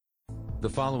The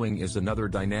following is another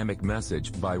dynamic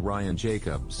message by Ryan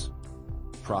Jacobs,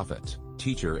 prophet,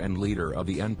 teacher and leader of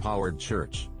the Empowered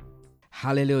Church.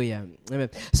 Hallelujah.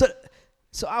 Amen. So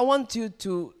I want you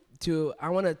to I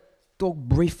want to talk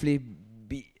briefly,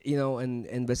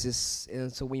 and verses,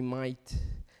 so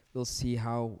we'll see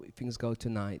how things go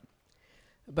tonight.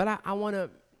 But I want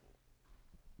to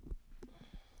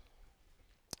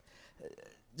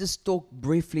just talk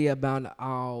briefly about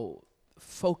our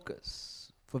focus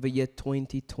for the year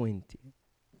 2020.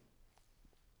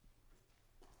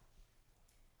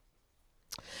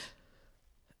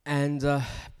 And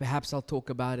perhaps I'll talk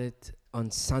about it on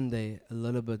Sunday a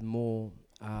little bit more,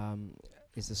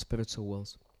 is the spiritual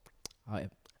wills.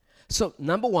 So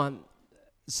number one,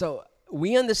 so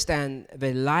we understand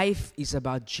that life is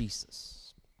about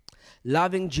Jesus.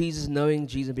 Loving Jesus, knowing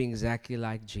Jesus, being exactly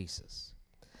like Jesus.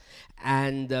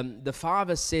 And the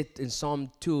Father said in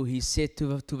Psalm 2, he said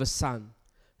to the Son,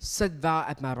 "Sit thou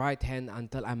at my right hand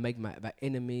until I make my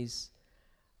enemies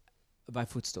thy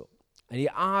footstool." And he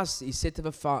said to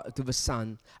the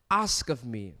Son, "Ask of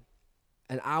me,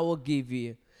 and I will give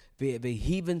you the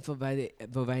heaven for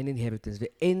thine inheritance,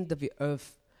 the end of the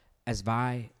earth as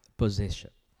thy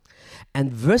possession."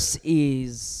 And this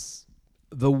is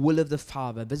the will of the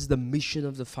Father. This is the mission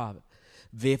of the Father.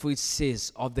 Therefore it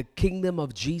says, of the kingdom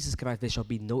of Jesus Christ there shall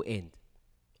be no end.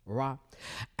 Right?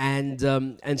 And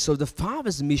so the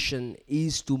Father's mission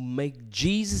is to make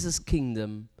Jesus'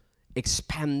 kingdom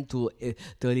expand till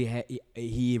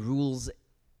he rules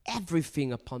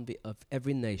everything upon the earth,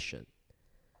 every nation.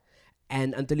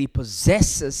 And until he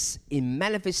possesses in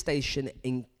manifestation,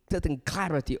 in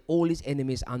clarity, all his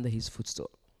enemies under his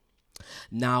footstool.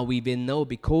 Now we will know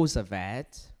because of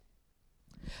that,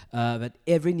 that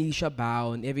every knee shall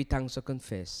bow and every tongue shall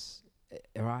confess.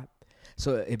 Right?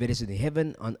 So if it is in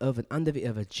heaven, on earth, and under the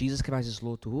earth, Jesus Christ is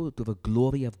Lord, to who? To the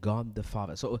glory of God the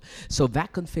Father. So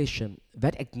that confession,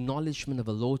 that acknowledgement of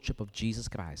the Lordship of Jesus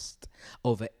Christ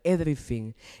over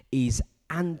everything is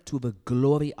unto the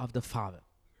glory of the Father.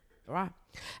 Right?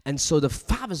 And so the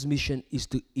Father's mission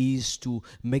is to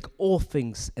make all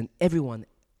things and everyone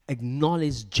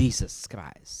acknowledge Jesus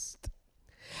Christ.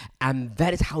 And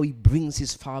that is how he brings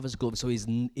his Father's glory. So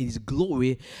his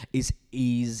glory is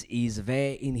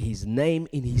there in his name,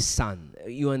 in his Son.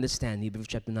 You understand, Hebrews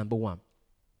chapter number 1.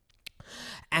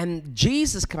 And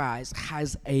Jesus Christ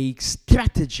has a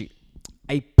strategy,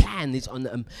 a plan. It's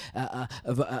on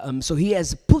so he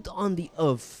has put on the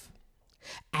earth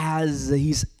as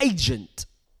his agent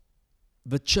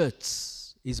the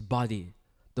church, his body,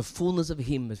 the fullness of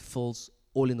him that fills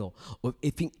all in all.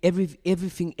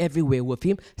 Everything, everywhere with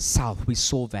himself. We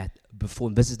saw that before.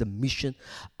 And this is the mission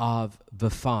of the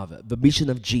Father, the mission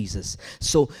of Jesus.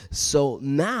 So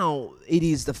now it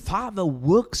is the Father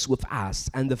works with us,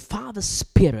 and the Father's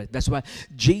Spirit. That's why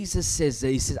Jesus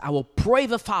says, I will pray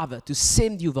the Father to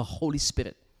send you the Holy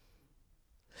Spirit.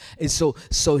 And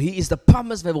so he is the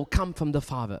promise that will come from the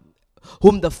Father,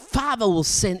 whom the Father will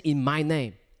send in my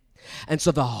name. And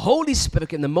so the Holy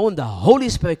Spirit, in the moment the Holy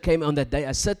Spirit came on that day,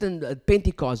 a certain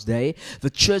Pentecost day, the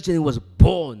church then was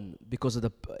born because of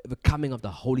the coming of the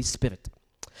Holy Spirit.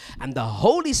 And the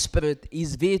Holy Spirit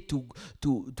is there to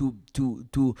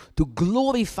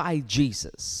glorify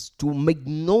Jesus, to make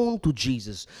known to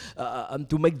Jesus,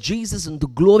 to make Jesus and to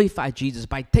glorify Jesus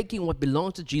by taking what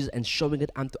belongs to Jesus and showing it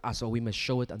unto us, so we may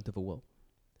show it unto the world.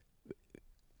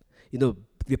 You know,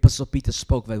 the Apostle Peter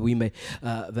spoke that we may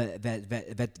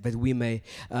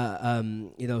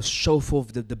show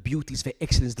forth the beauties, the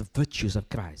excellence, the virtues of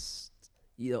Christ.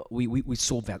 You know, we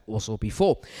saw that also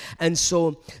before, and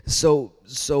so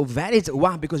that is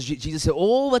why, because Jesus said,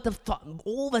 all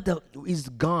that is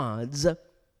God's,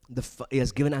 He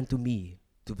has given unto me,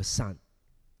 to the Son.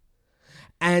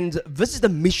 And this is the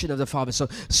mission of the Father.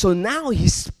 So now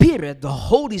his Spirit, the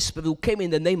Holy Spirit who came in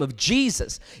the name of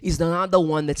Jesus, is another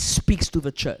one that speaks to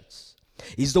the church.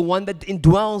 He's the one that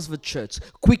indwells the church,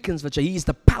 quickens the church. He is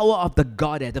the power of the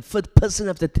Godhead, the third person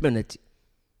of the Trinity.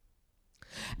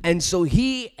 And so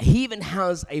he even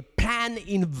has a plan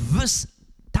in this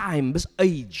time, this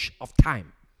age of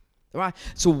time. Right?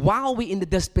 So while we're in the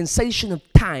dispensation of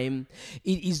time,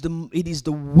 it is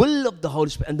the will of the Holy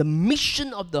Spirit and the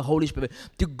mission of the Holy Spirit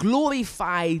to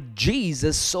glorify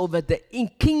Jesus, so that the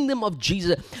kingdom of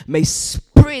Jesus may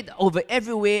spread over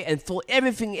everywhere and fill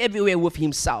everything everywhere with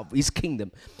himself, his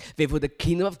kingdom. Therefore the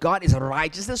kingdom of God is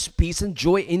righteousness, peace and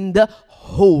joy in the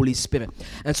Holy Spirit.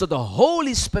 And so the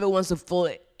Holy Spirit wants to fill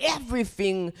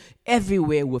everything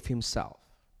everywhere with himself.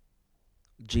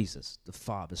 Jesus, the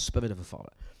Father, the Spirit of the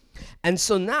Father. And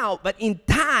so now, but in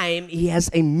time, he has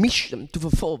a mission to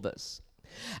fulfill this.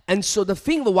 And so the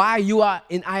thing why you are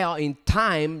and I are in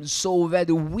time, so that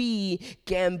we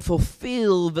can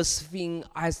fulfill this thing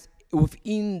as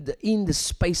within the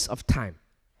space of time.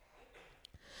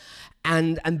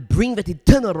 And bring that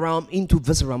eternal realm into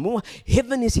this realm.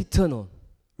 Heaven is eternal.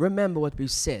 Remember what we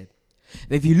said.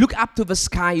 If you look up to the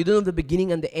sky, you don't know the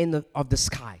beginning and the end of the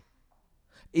sky.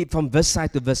 From this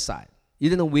side to this side. You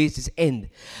don't know where it's end.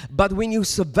 But when you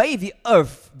survey the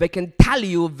earth, they can tell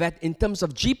you that in terms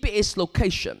of GPS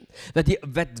location,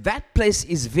 that place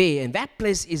is there and that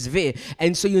place is there.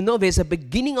 And so you know there's a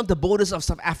beginning of the borders of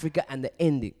South Africa and the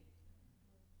ending.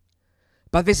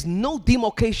 But there's no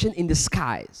demarcation in the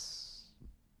skies.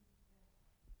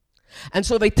 And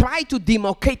so they try to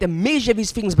demarcate and measure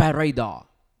these things by radar.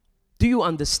 Do you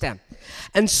understand?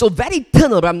 And so that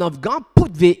eternal realm of God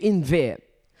put there in there,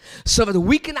 so that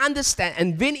we can understand.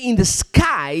 And then in the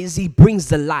skies, He brings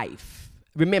the life.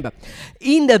 Remember,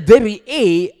 in the very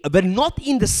air, but not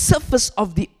in the surface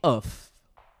of the earth.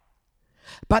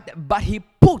 But He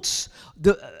puts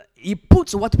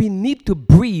what we need to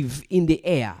breathe in the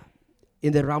air,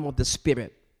 in the realm of the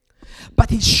spirit. But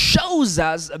He shows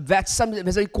us that something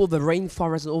that's called the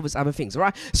rainforest and all these other things,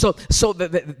 right? So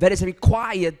that is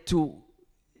required to,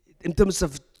 in terms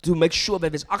of, to make sure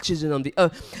that there's oxygen on the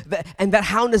earth. And that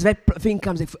how does that thing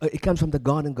comes? It comes from the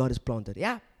garden God has planted.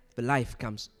 Yeah, the life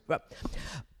comes. Right.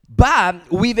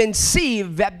 But we then see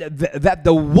that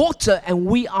the water, and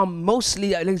we are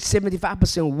mostly like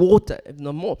 75% water, if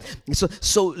not more. So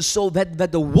that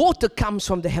the water comes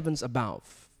from the heavens above.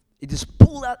 It is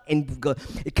pulled out and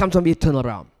it comes from the eternal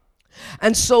realm.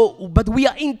 And so, but we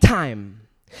are in time.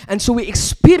 And so we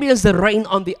experience the rain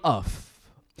on the earth.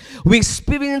 We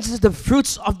experience the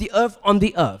fruits of the earth on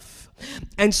the earth.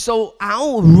 And so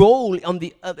our role on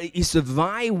the earth is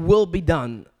thy will be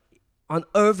done on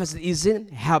earth as it is in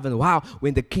heaven. Wow,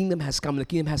 when the kingdom has come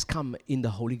in the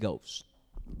Holy Ghost.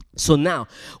 So now,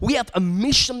 we have a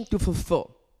mission to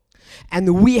fulfill.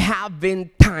 And we have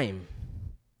been time.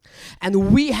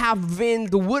 And we have been,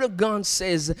 the Word of God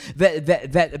says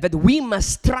that we must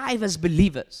strive as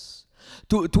believers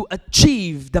to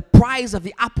achieve the prize of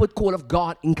the upward call of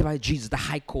God in Christ Jesus, the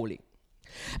high calling.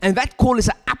 And that call is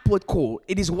an upward call.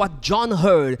 It is what John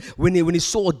heard when he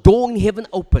saw a door in heaven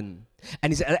open.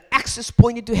 And he said, access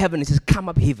pointed to heaven. He says, come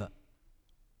up hither.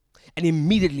 And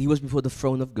immediately he was before the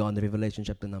throne of God in Revelation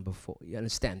chapter number 4. You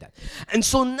understand that? And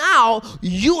so now,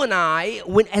 you and I,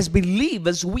 when as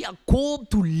believers, we are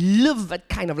called to live that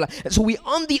kind of life. And so we're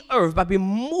on the earth, but we're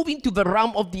moving to the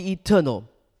realm of the eternal.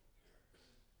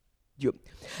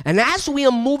 And as we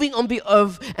are moving on the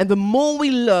earth, and the more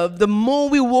we love, the more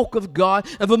we walk with God,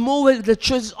 and the more the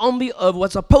church is on the earth,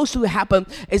 what's supposed to happen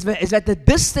is that the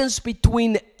distance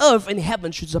between earth and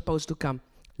heaven should supposed to come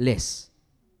less.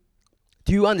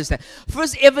 Do you understand?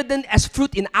 First evident as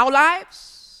fruit in our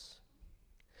lives,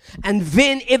 and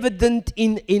then evident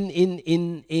on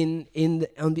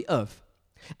the earth.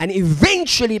 And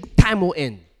eventually time will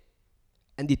end.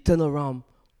 And the eternal realm,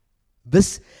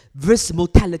 this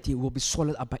mortality will be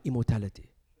swallowed up by immortality.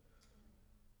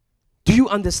 Do you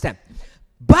understand?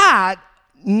 But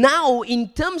now, in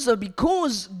terms of,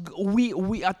 because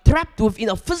we are trapped within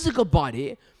a physical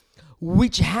body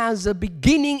which has a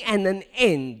beginning and an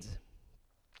end,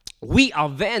 we are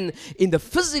then in the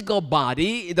physical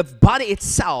body. The body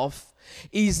itself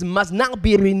must now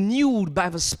be renewed by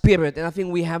the Spirit. And I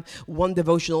think we have one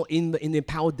devotional in the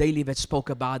Empowered Daily that spoke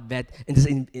about that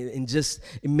and just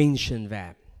mentioned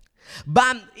that.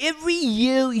 But every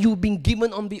year you've been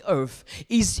given on the earth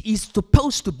is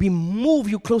supposed to move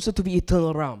you closer to the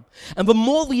eternal realm. And the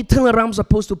more the eternal realm is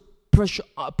supposed to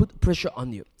put pressure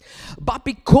on you. But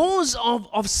because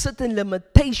of certain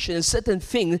limitations, certain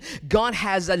things, God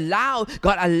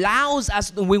allows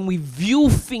us, when we view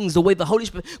things, the way the Holy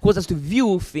Spirit calls us to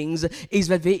view things, is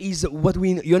that there is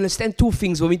you understand two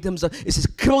things in terms of, it is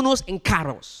chronos and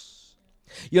kairos.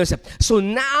 You understand? So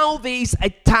now there is a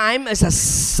time, as a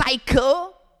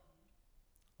cycle,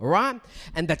 right?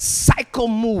 And that cycle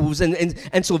moves,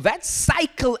 and so that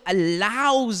cycle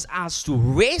allows us to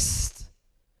rest,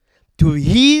 to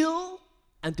heal,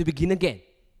 and to begin again.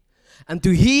 And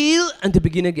to heal and to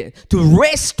begin again. To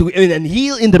rest, and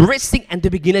heal in the resting, and to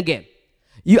begin again.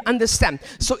 You understand?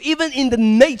 So even in the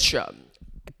nature,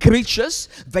 creatures,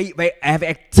 they have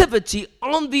activity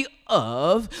on the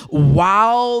earth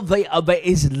while there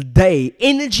is day.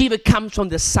 Energy that comes from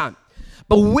the sun.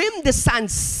 But when the sun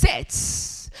sets,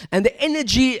 and the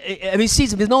energy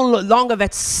receives, there's no longer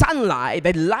that sunlight,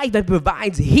 that light that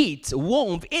provides heat,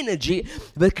 warmth, energy,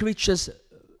 the creatures,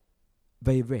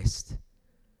 they rest.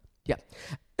 Yeah.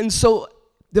 And so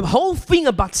the whole thing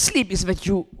about sleep is that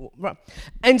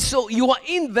and so you are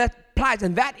in that place,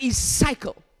 and that is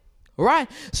cycle. Right?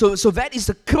 So that is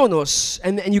the chronos,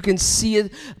 and you can see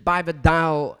it by the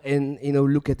dial, and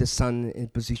look at the sun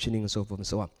and positioning and so forth and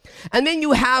so on. And then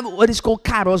you have what is called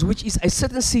kairos, which is a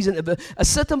certain season, a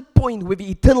certain point where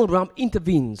the eternal realm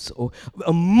intervenes, or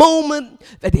a moment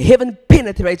that heaven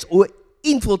penetrates or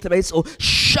infiltrates or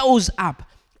shows up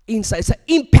inside. It's an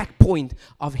impact point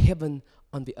of heaven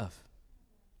on the earth.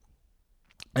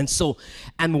 And so,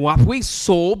 and what we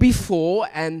saw before,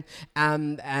 and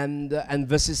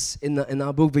this is in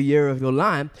our book, The Year of Your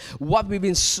Life, what we've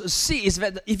been see is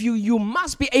that if you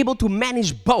must be able to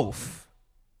manage both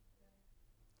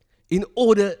in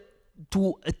order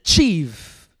to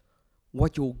achieve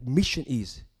what your mission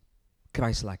is,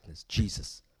 Christ-likeness,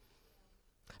 Jesus,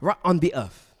 right on the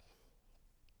earth.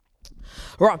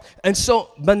 Right, and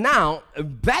so, but now,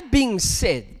 that being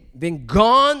said, then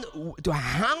God, to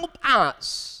help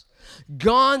us,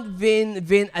 God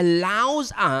then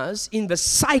allows us in the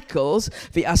cycles.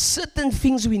 There are certain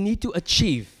things we need to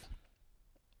achieve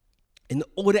in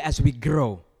order, as we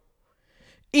grow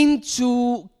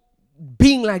into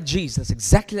being like Jesus,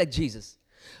 exactly like Jesus.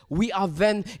 We are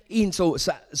then so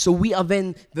we are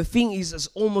then, the thing is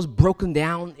almost broken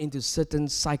down into certain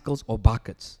cycles or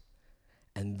buckets.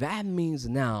 And that means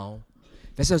now,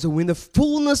 so when the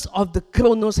fullness of the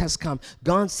chronos has come,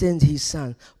 God sends his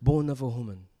son, born of a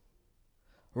woman.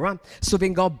 Right? So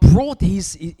then God brought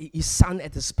his son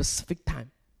at a specific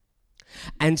time.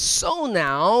 And so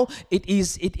now it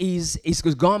is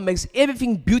because God makes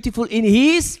everything beautiful in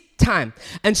his time.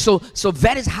 And so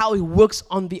that is how it works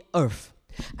on the earth.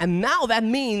 And now that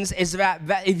means is that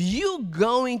if you're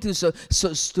going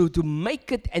to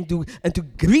make it and to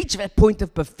reach that point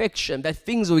of perfection, that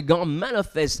things will God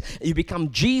manifest, you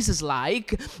become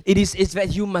Jesus-like, it's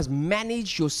that you must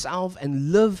manage yourself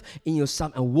and live in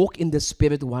yourself and walk in the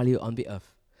Spirit while you're on the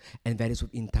earth. And that is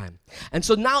within time. And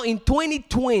so now in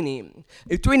 2020, in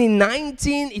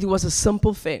 2019, it was a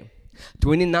simple thing.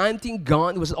 2019,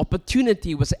 God, it was an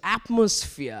opportunity, it was an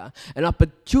atmosphere, an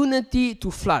opportunity to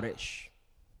flourish.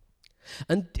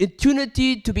 An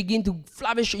opportunity to begin to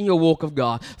flourish in your walk of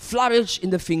God, flourish in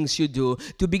the things you do,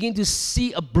 to begin to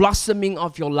see a blossoming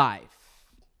of your life.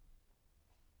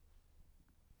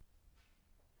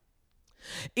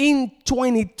 In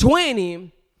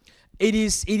 2020, it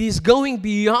is going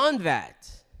beyond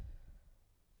that.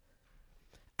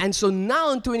 And so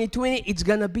now in 2020, it's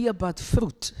going to be about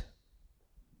fruit,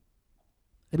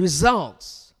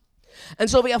 results. And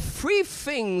so we have three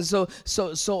things so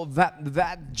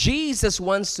that Jesus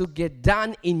wants to get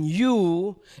done in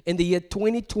you in the year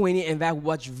 2020, and that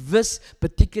was this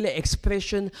particular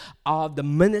expression of the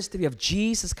ministry of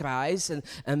Jesus Christ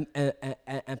and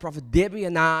Prophet Debbie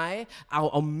and I,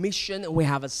 our mission. We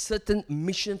have a certain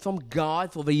mission from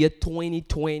God for the year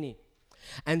 2020.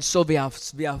 And so we are,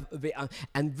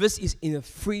 and this is in a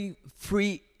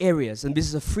three areas, and this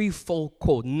is a threefold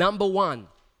code. Number one,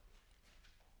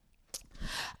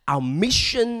 our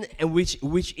mission, and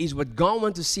which is what God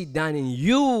wants to see done in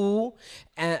you,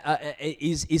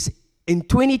 is in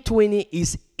 2020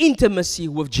 is intimacy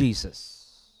with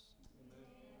Jesus.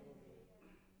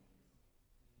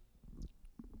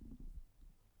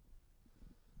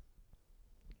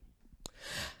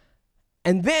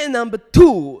 And then number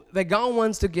two, that God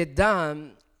wants to get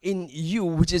done in you,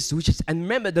 which is, and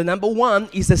remember, the number one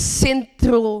is a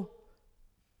central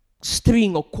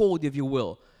string or chord, if you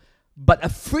will. But a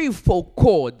threefold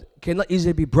chord cannot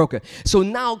easily be broken. So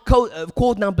now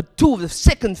chord number two, the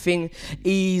second thing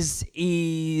is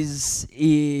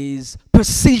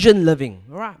precision living.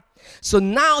 All right. So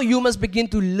now you must begin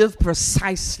to live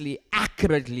precisely,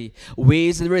 accurately. Where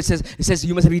it says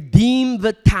you must redeem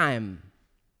the time.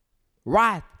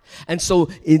 Right. And so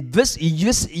in this,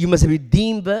 you must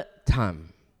redeem the time.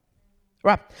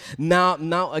 Right.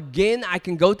 Now again, I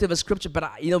can go to the scripture,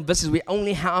 but this is, we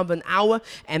only have an hour,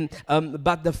 and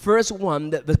but the first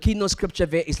one, the keynote scripture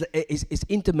there is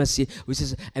intimacy, which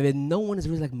is, and then no one is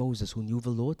really like Moses, who knew the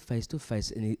Lord face to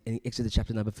face in Exodus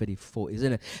chapter number 34,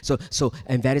 isn't it? So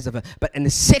and that is but and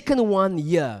the second one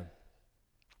here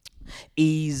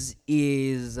is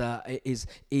you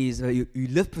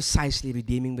live precisely,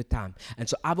 redeeming the time. And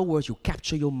so, other words, you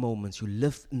capture your moments, you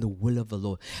live in the will of the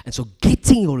Lord. And so,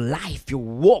 getting your life, your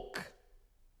walk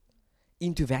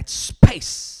into that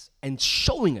space and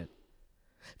showing it,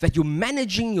 that you're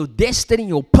managing your destiny,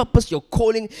 your purpose, your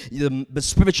calling, the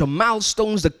spiritual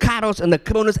milestones, the kairos and the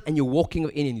chronos, and you're walking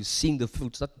in and you're seeing the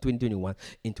fruits, not in 2021,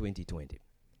 in 2020.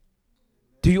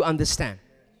 Do you understand?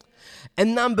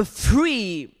 And number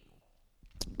three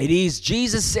It is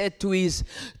Jesus said to his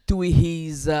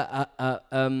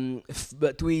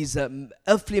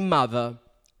earthly mother.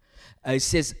 He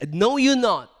says, "Know you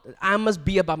not that I must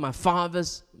be about my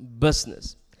Father's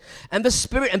business." And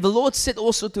the Lord said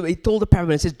also he told the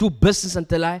parable, and says, "Do business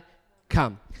until I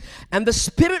come." And the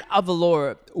Spirit of the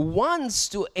Lord wants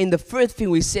to. In the first thing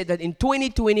we said that in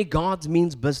 2020, God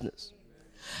means business.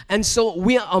 And so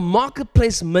we are a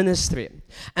marketplace ministry.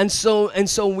 And so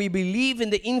we believe in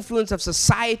the influence of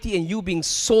society and you being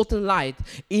salt and light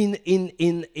in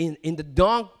the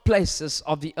dark places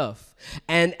of the earth.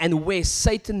 And where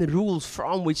Satan rules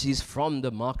from, which is from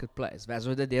the marketplace. That's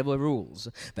where the devil rules.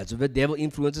 That's where the devil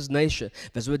influences nations.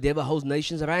 That's where the devil holds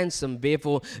nations ransom.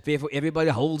 Therefore everybody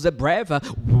holds their breath.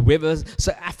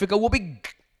 So Africa will be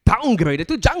downgraded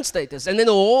to junk status, and then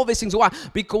all these things. Why?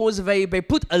 Because they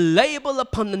put a label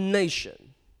upon the nation,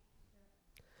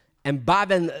 and by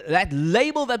that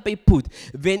label that they put,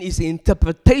 then is the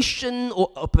interpretation or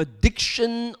a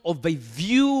prediction of a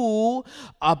view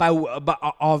and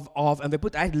they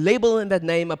put that label and that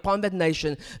name upon that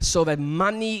nation, so that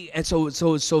money and so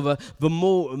the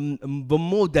more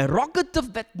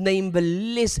derogative that name, the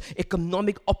less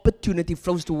economic opportunity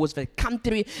flows towards that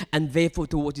country and therefore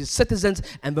towards its citizens,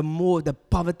 and the more the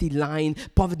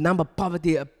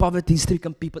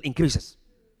poverty-stricken people increases.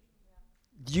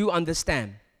 Do you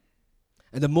understand?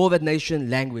 And the more that nation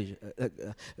language.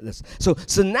 So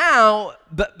now,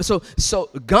 so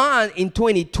God in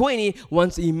 2020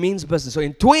 he means business. So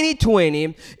in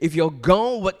 2020, if you're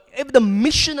going, whatever the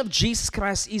mission of Jesus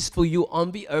Christ is for you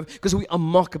on the earth, because we are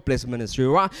marketplace ministry,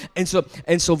 right? And so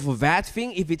for that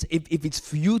thing, if it's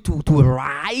for you to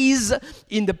rise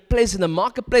in the place in the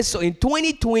marketplace, so in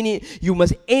 2020 you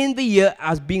must end the year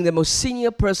as being the most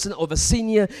senior person or the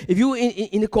senior. If you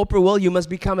in the corporate world, you must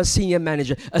become a senior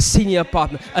manager, a senior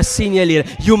partner, a senior leader.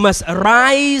 You must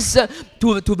rise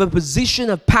to the position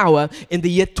of power in the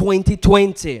year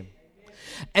 2020.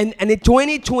 And in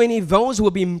 2020, those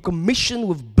will be commissioned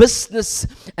with business,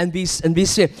 and they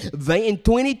in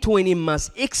 2020 must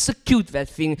execute that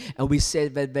thing. And we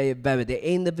said that by the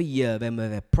end of the year, when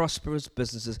they're prosperous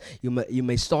businesses, you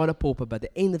may start a pauper, but at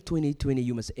the end of 2020,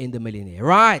 you must end a millionaire,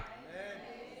 right?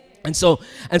 And so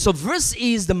this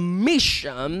is the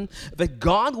mission that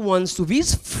God wants to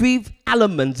these three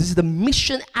elements. This is the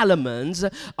mission elements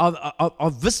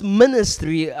of this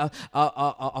ministry of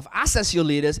us as your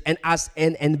leaders, and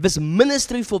this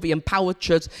ministry for the empowered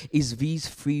church is these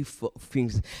three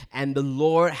things. And the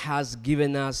Lord has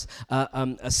given us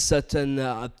a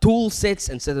certain tool sets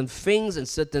and certain things and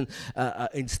certain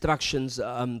instructions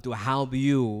to help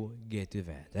you get to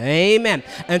that. Amen.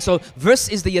 And so this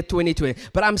is the year 2020.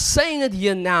 But I'm saying it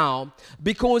here now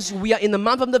because we are in the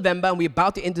month of November and we're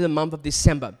about to enter the month of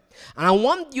December. And I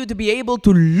want you to be able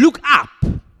to look up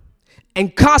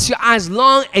and cast your eyes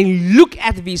long and look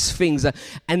at these things.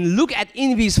 And look at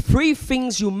in these three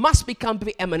things you must become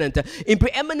preeminent.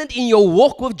 Preeminent in your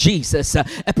walk with Jesus,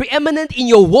 preeminent in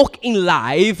your walk in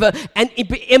life, and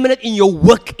preeminent in your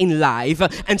work in life.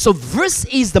 And so this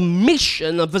is the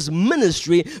mission of this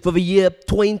ministry for the year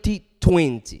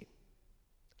 2020.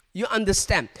 You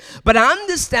understand? But I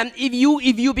understand if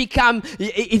you become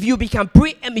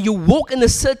preeminent, you walk in a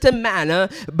certain manner,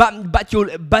 but you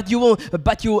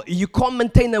can't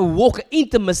maintain a walk of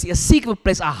intimacy, a secret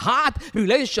place, a heart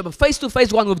relationship, a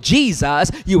face-to-face one with Jesus,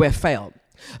 you have failed.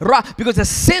 Right? Because the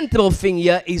central thing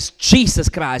here is Jesus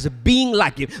Christ, being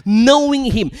like Him, knowing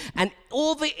Him, and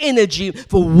all the energy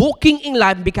for walking in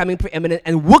life and becoming preeminent,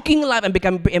 and working in life and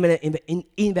becoming preeminent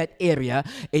in that area.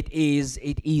 It is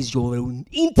your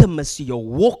intimacy, your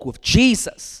walk with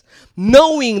Jesus,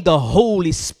 knowing the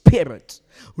Holy Spirit,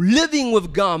 living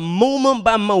with God moment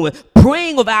by moment,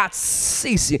 praying without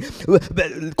ceasing,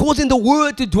 causing the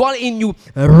word to dwell in you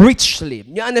richly.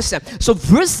 You understand? So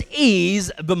this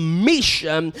is the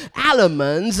mission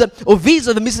elements, or these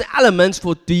are the mission elements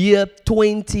for the year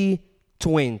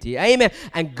 2020. Amen.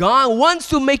 And God wants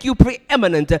to make you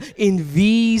preeminent in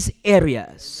these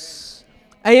areas.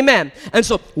 Amen. And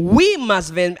so we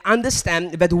must then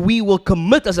understand that we will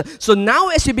commit us. So now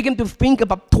as you begin to think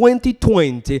about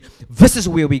 2020, this is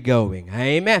where we're going.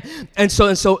 Amen. And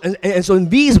so in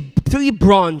these three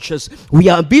branches,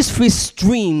 these three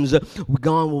streams,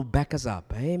 God will back us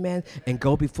up. Amen. And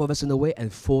go before us in the way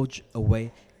and forge a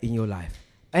way in your life.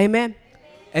 Amen.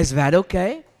 Is that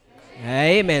okay?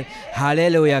 Amen.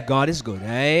 Hallelujah. God is good.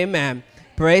 Amen.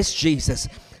 Praise Jesus.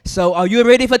 So are you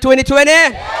ready for 2020?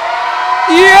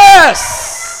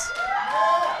 Yes!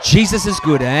 Jesus is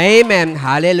good. Amen.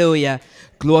 Hallelujah.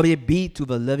 Glory be to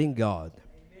the living God.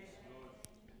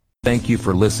 Thank you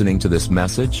for listening to this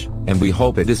message, and we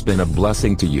hope it has been a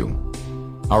blessing to you.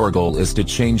 Our goal is to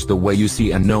change the way you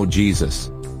see and know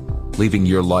Jesus, leaving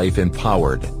your life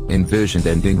empowered, envisioned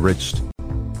and enriched.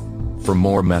 For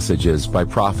more messages by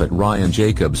Prophet Ryan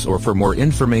Jacobs or for more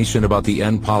information about the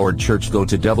Empowered Church, go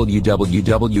to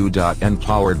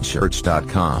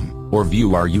www.empoweredchurch.com or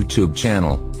view our YouTube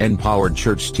channel, Empowered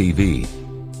Church TV.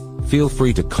 Feel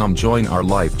free to come join our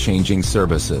life-changing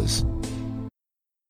services.